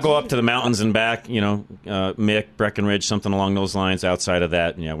 I'll go up to the mountains and back. Mick, Breckenridge, something along those lines. Outside of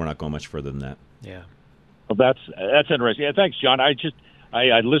that, we're not going much further than that. Yeah. Well, that's interesting. Yeah, thanks, John. I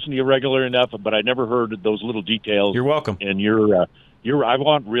listen to you regular enough, but I never heard those little details. You're welcome. And I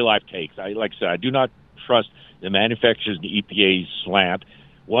want real life takes. Like I said, I do not trust the manufacturers and the EPA's slant.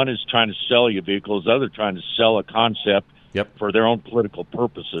 One is trying to sell you vehicles, the other trying to sell a concept for their own political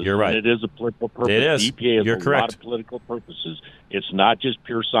purposes. You're right. And it is a political purpose. It is. The EPA has You're a correct. lot of political purposes. It's not just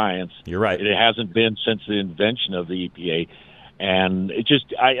pure science. You're right. It hasn't been since the invention of the EPA. And it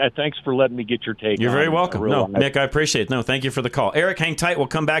just, thanks for letting me get your take. You're very on welcome. real life. Nick, I appreciate it. No, thank you for the call. Eric, hang tight. We'll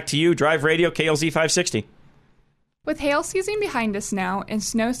come back to you. Drive Radio, KLZ 560. With hail season behind us now and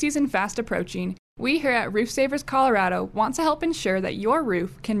snow season fast approaching, we here at Roof Savers Colorado want to help ensure that your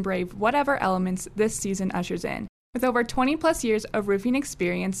roof can brave whatever elements this season ushers in. With over 20 plus years of roofing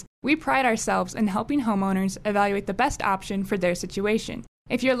experience, we pride ourselves in helping homeowners evaluate the best option for their situation.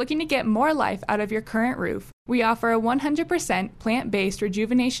 If you're looking to get more life out of your current roof, we offer a 100% plant-based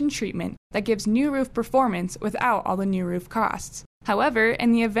rejuvenation treatment that gives new roof performance without all the new roof costs. However,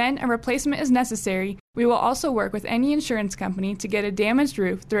 in the event a replacement is necessary, we will also work with any insurance company to get a damaged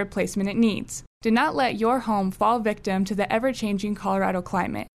roof the replacement it needs. Do not let your home fall victim to the ever-changing Colorado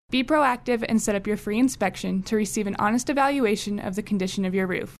climate. Be proactive and set up your free inspection to receive an honest evaluation of the condition of your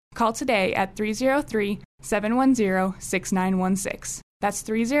roof. Call today at 303-710-6916. That's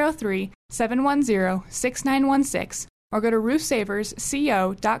 303-710-6916. Or go to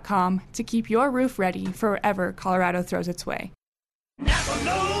roofsaversco.com to keep your roof ready for wherever Colorado throws its way. Napa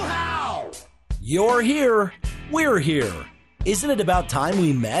know-how. You're here. We're here. Isn't it about time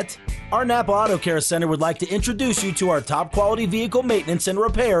we met? Our Napa Auto Care Center would like to introduce you to our top quality vehicle maintenance and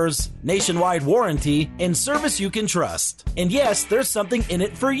repairs, nationwide warranty, and service you can trust. And yes, there's something in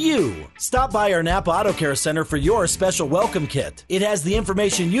it for you. Stop by our Napa Auto Care Center for your special welcome kit. It has the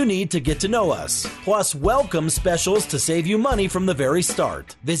information you need to get to know us, plus welcome specials to save you money from the very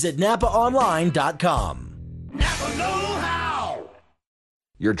start. Visit NapaOnline.com. Napa know-how.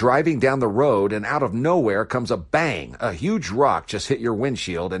 You're driving down the road and out of nowhere comes a bang. A huge rock just hit your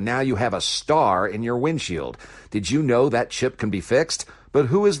windshield and now you have a star in your windshield. Did you know that chip can be fixed? But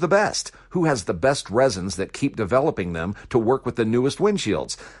who is the best? Who has the best resins that keep developing them to work with the newest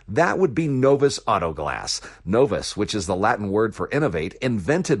windshields? That would be Novus Auto Glass. Novus, which is the Latin word for innovate,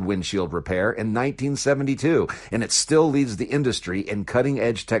 invented windshield repair in 1972, and it still leads the industry in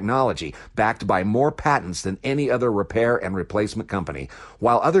cutting-edge technology, backed by more patents than any other repair and replacement company.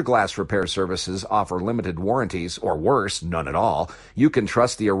 While other glass repair services offer limited warranties, or worse, none at all, you can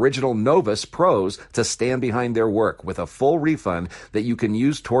trust the original Novus pros to stand behind their work with a full refund that you can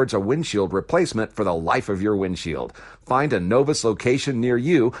use towards a windshield replacement for the life of your windshield. Find a Novus location near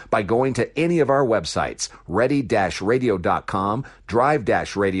you by going to any of our websites, ready-radio.com,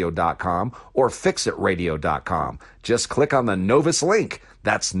 drive-radio.com, or fixitradio.com. Just click on the Novus link.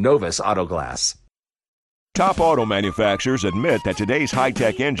 That's Novus Auto Glass. Top auto manufacturers admit that today's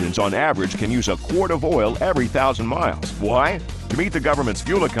high-tech engines on average can use a quart of oil every 1,000 miles. Why? To meet the government's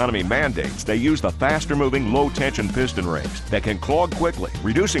fuel economy mandates, they use the faster-moving low-tension piston rings that can clog quickly,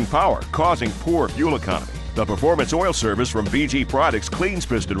 reducing power, causing poor fuel economy. The Performance Oil Service from BG Products cleans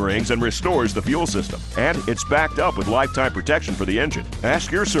piston rings and restores the fuel system. And it's backed up with lifetime protection for the engine. Ask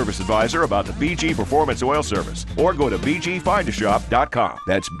your service advisor about the BG Performance Oil Service or go to bgfindashop.com.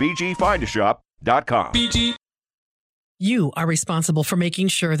 That's bgfindashop.com. You are responsible for making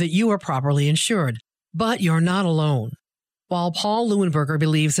sure that you are properly insured, but you're not alone. While Paul Leuenberger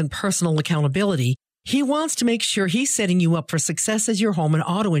believes in personal accountability, he wants to make sure he's setting you up for success as your home and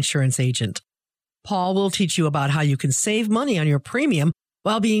auto insurance agent. Paul will teach you about how you can save money on your premium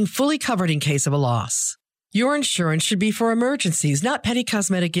while being fully covered in case of a loss. Your insurance should be for emergencies, not petty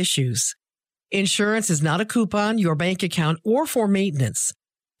cosmetic issues. Insurance is not a coupon, your bank account, or for maintenance.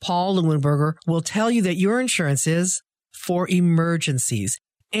 Paul Leuenberger will tell you that your insurance is for emergencies.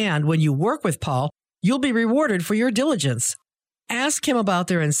 And when you work with Paul, you'll be rewarded for your diligence. Ask him about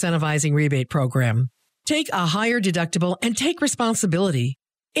their incentivizing rebate program. Take a higher deductible and take responsibility.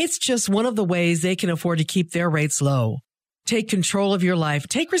 It's just one of the ways they can afford to keep their rates low. Take control of your life.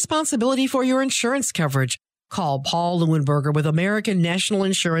 Take responsibility for your insurance coverage. Call Paul Leuenberger with American National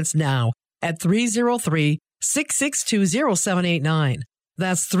Insurance now at 303-662-0789.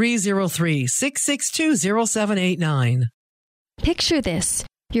 That's 303-662-0789. Picture this.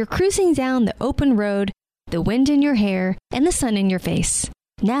 You're cruising down the open road, the wind in your hair, and the sun in your face.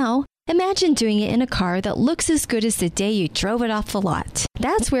 Now, imagine doing it in a car that looks as good as the day you drove it off the lot.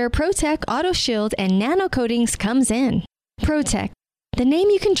 That's where ProTech Auto Shield and Nano Coatings comes in. ProTech, the name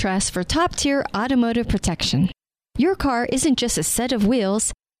you can trust for top-tier automotive protection. Your car isn't just a set of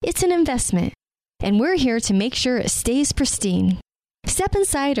wheels, it's an investment. And we're here to make sure it stays pristine. Step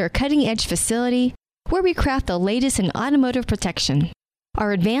inside our cutting-edge facility where we craft the latest in automotive protection.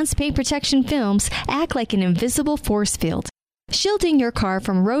 Our advanced paint protection films act like an invisible force field, shielding your car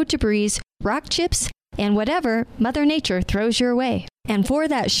from road debris, rock chips, and whatever Mother Nature throws your way. And for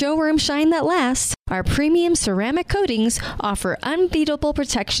that showroom shine that lasts, our premium ceramic coatings offer unbeatable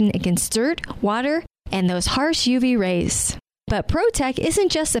protection against dirt, water, and those harsh UV rays. But ProTech isn't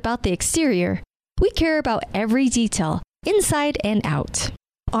just about the exterior. We care about every detail, inside and out.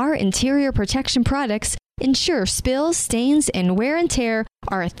 Our interior protection products ensure spills, stains, and wear and tear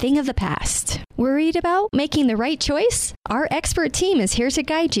are a thing of the past. Worried about making the right choice? Our expert team is here to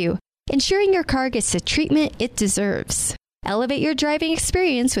guide you, ensuring your car gets the treatment it deserves. Elevate your driving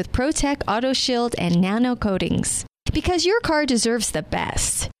experience with ProTech Auto Shield and Nano Coatings. Because your car deserves the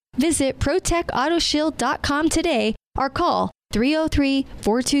best. Visit ProtechAutoShield.com today or call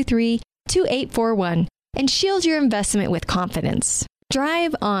 303-423-2841 and shield your investment with confidence.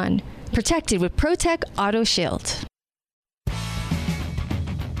 Drive on. Protected with ProTech Auto Shield.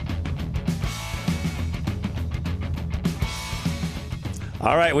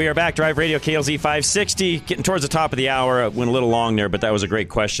 All right, we are back. Drive Radio KLZ 560. Getting towards the top of the hour. Went a little long there, but that was a great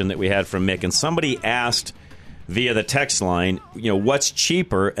question that we had from Mick. And somebody asked via the text line, what's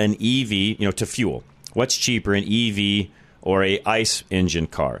cheaper, an EV, to fuel? What's cheaper, an EV or a ICE engine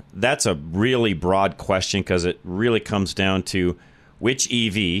car? That's a really broad question because it really comes down to which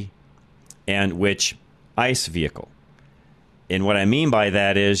EV and which ICE vehicle. And what I mean by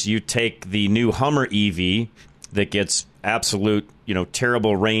that is you take the new Hummer EV that gets absolute,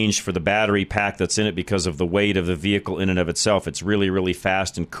 terrible range for the battery pack that's in it because of the weight of the vehicle in and of itself. It's really, really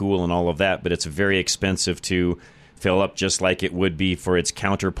fast and cool and all of that, but it's very expensive to fill up just like it would be for its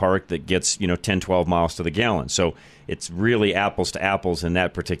counterpart that gets, 10, 12 miles to the gallon. So it's really apples to apples in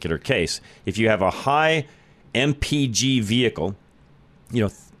that particular case. If you have a high MPG vehicle,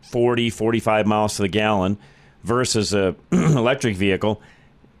 40, 45 miles to the gallon versus a electric vehicle,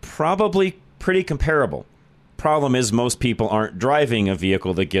 probably pretty comparable. Problem is most people aren't driving a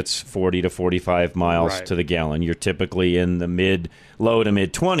vehicle that gets 40 to 45 miles to the gallon. You're typically in the low to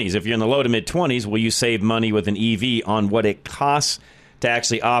mid 20s. If you're in the low to mid 20s, will you save money with an EV on what it costs to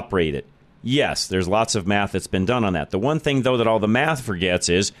actually operate it? Yes, there's lots of math that's been done on that. The one thing, though, that all the math forgets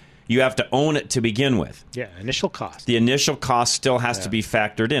is you have to own it to begin with. Yeah, initial cost. The initial cost still has to be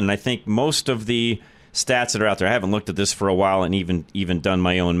factored in. And I think most of the stats that are out there, I haven't looked at this for a while and even done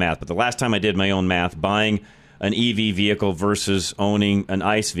my own math, but the last time I did my own math, buying an EV vehicle versus owning an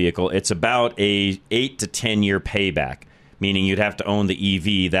ICE vehicle, it's about a 8 to 10 year payback, meaning you'd have to own the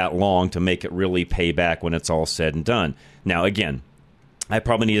EV that long to make it really pay back when it's all said and done. Now, again, I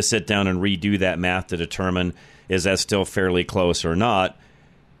probably need to sit down and redo that math to determine is that still fairly close or not.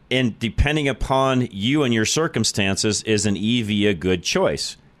 And depending upon you and your circumstances, is an EV a good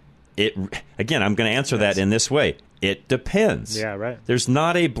choice? Again, I'm going to answer that in this way. It depends. Yeah, right. There's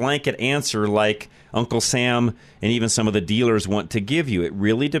not a blanket answer like Uncle Sam and even some of the dealers want to give you. It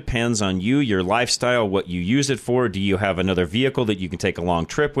really depends on you, your lifestyle, what you use it for. Do you have another vehicle that you can take a long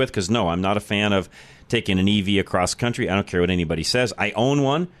trip with? Because, no, I'm not a fan of taking an EV across country. I don't care what anybody says. I own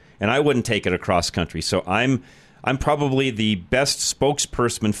one, and I wouldn't take it across country. So I'm probably the best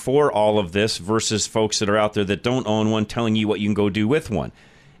spokesperson for all of this versus folks that are out there that don't own one telling you what you can go do with one.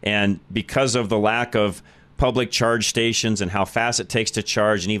 And because of the lack of public charge stations and how fast it takes to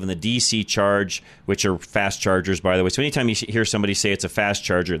charge, and even the DC charge, which are fast chargers, by the way. So anytime you hear somebody say it's a fast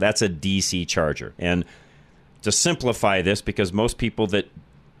charger, that's a DC charger. And to simplify this, because most people that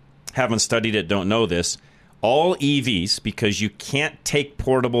haven't studied it don't know this, all EVs, because you can't take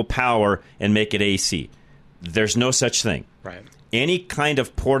portable power and make it AC. There's no such thing. Right. Any kind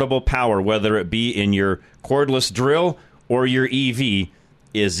of portable power, whether it be in your cordless drill or your EV,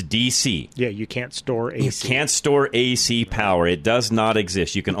 is DC. Yeah, you can't store AC. You can't store AC power. It does not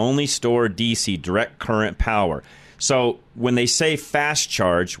exist. You can only store DC, direct current power. So when they say fast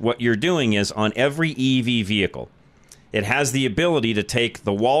charge, what you're doing is on every EV vehicle, it has the ability to take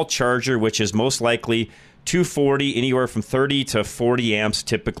the wall charger, which is most likely 240, anywhere from 30 to 40 amps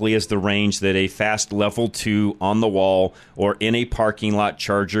typically is the range that a fast level 2 on the wall or in a parking lot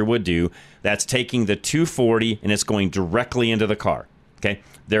charger would do. That's taking the 240 and it's going directly into the car. Okay,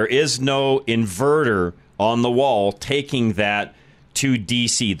 there is no inverter on the wall taking that to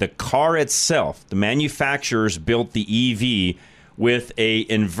DC. The car itself, the manufacturers built the EV with a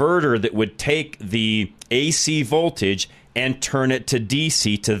inverter that would take the AC voltage and turn it to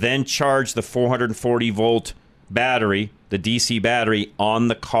DC to then charge the 440-volt battery, the DC battery, on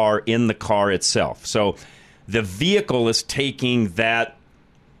the car, in the car itself. So the vehicle is taking that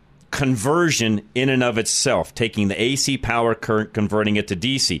conversion in and of itself, taking the AC power current, converting it to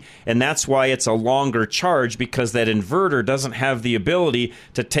DC. And that's why it's a longer charge, because that inverter doesn't have the ability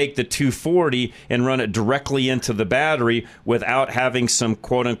to take the 240 and run it directly into the battery without having some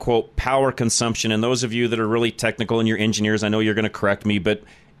quote-unquote power consumption. And those of you that are really technical and you're engineers, I know you're going to correct me, but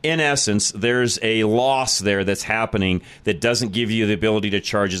in essence, there's a loss there that's happening that doesn't give you the ability to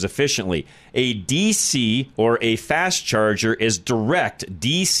charge as efficiently. A DC or a fast charger is direct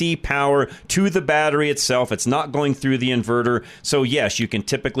DC power to the battery itself. It's not going through the inverter. So yes, you can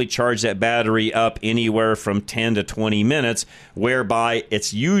typically charge that battery up anywhere from 10 to 20 minutes, whereby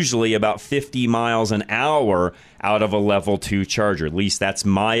it's usually about 50 miles an hour out of a level 2 charger. At least that's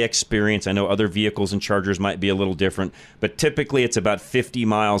my experience. I know other vehicles and chargers might be a little different, but typically it's about 50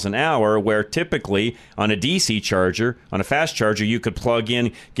 miles an hour, where typically on a DC charger, on a fast charger, you could plug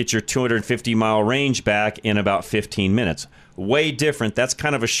in, get your 250-mile range back in about 15 minutes. Way different. That's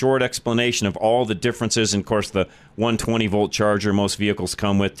kind of a short explanation of all the differences. And of course, the 120-volt charger most vehicles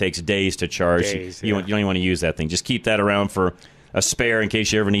come with takes days to charge. You don't even want to use that thing. Just keep that around for a spare in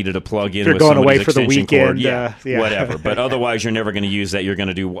case you ever needed to plug in you're with going somebody's away for the extension weekend, cord. Yeah, whatever. But otherwise, you're never going to use that. You're going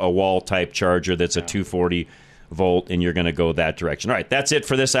to do a wall-type charger that's a 240-volt, and you're going to go that direction. All right, that's it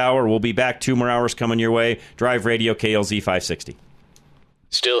for this hour. We'll be back. 2 more hours coming your way. Drive Radio, KLZ 560.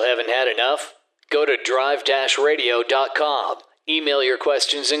 Still haven't had enough? Go to drive-radio.com. Email your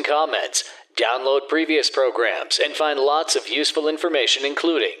questions and comments. Download previous programs and find lots of useful information,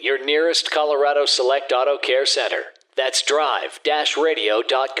 including your nearest Colorado Select Auto Care Center. That's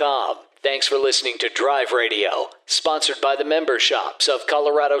drive-radio.com. Thanks for listening to Drive Radio, sponsored by the member shops of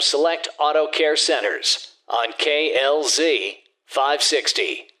Colorado Select Auto Care Centers on KLZ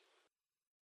 560.